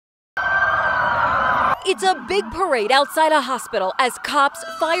It's a big parade outside a hospital as cops,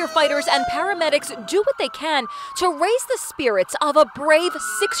 firefighters, and paramedics do what they can to raise the spirits of a brave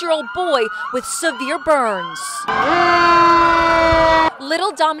 6-year-old boy with severe burns.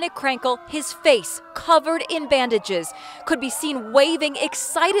 Little Dominic Krankall, his face covered in bandages, could be seen waving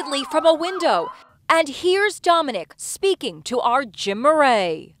excitedly from a window. And here's Dominic speaking to our Jim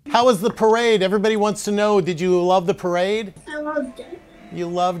Murray. How was the parade? Everybody wants to know, did you love the parade? I loved it. You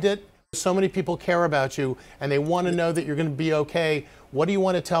loved it? So many people care about you and they want to know that you're going to be okay. What do you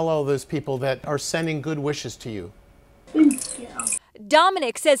want to tell all those people that are sending good wishes to you? Thank you.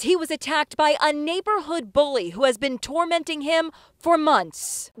 Dominic says he was attacked by a neighborhood bully who has been tormenting him for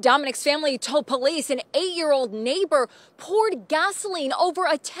months. Dominic's family told police an 8-year-old neighbor poured gasoline over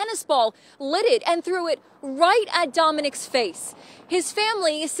a tennis ball, lit it, and threw it right at Dominic's face. His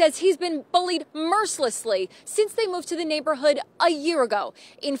family says he's been bullied mercilessly since they moved to the neighborhood a year ago.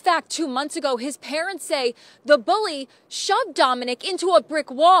 In fact, 2 months ago, his parents say the bully shoved Dominic into a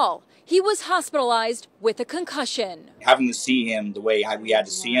brick wall. He was hospitalized with a concussion. Having to see him the way we had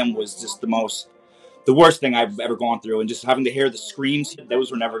to see him was just the worst thing I've ever gone through. And just having to hear the screams,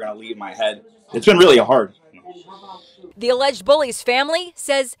 those were never going to leave my head. It's been really hard. The alleged bully's family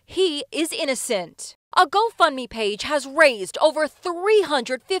says he is innocent. A GoFundMe page has raised over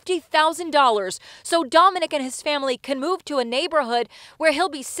 $350,000 so Dominic and his family can move to a neighborhood where he'll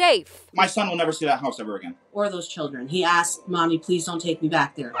be safe. My son will never see that house ever again. Or those children. He asked, "Mommy, please don't take me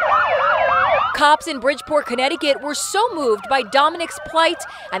back there." Cops in Bridgeport, Connecticut were so moved by Dominic's plight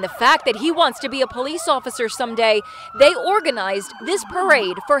and the fact that he wants to be a police officer someday, they organized this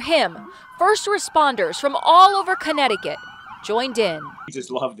parade for him. First responders from all over Connecticut joined in. He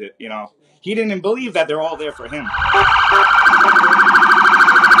just loved it, you know. He didn't even believe that they're all there for him.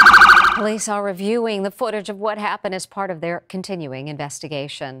 Police are reviewing the footage of what happened as part of their continuing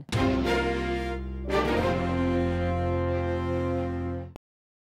investigation.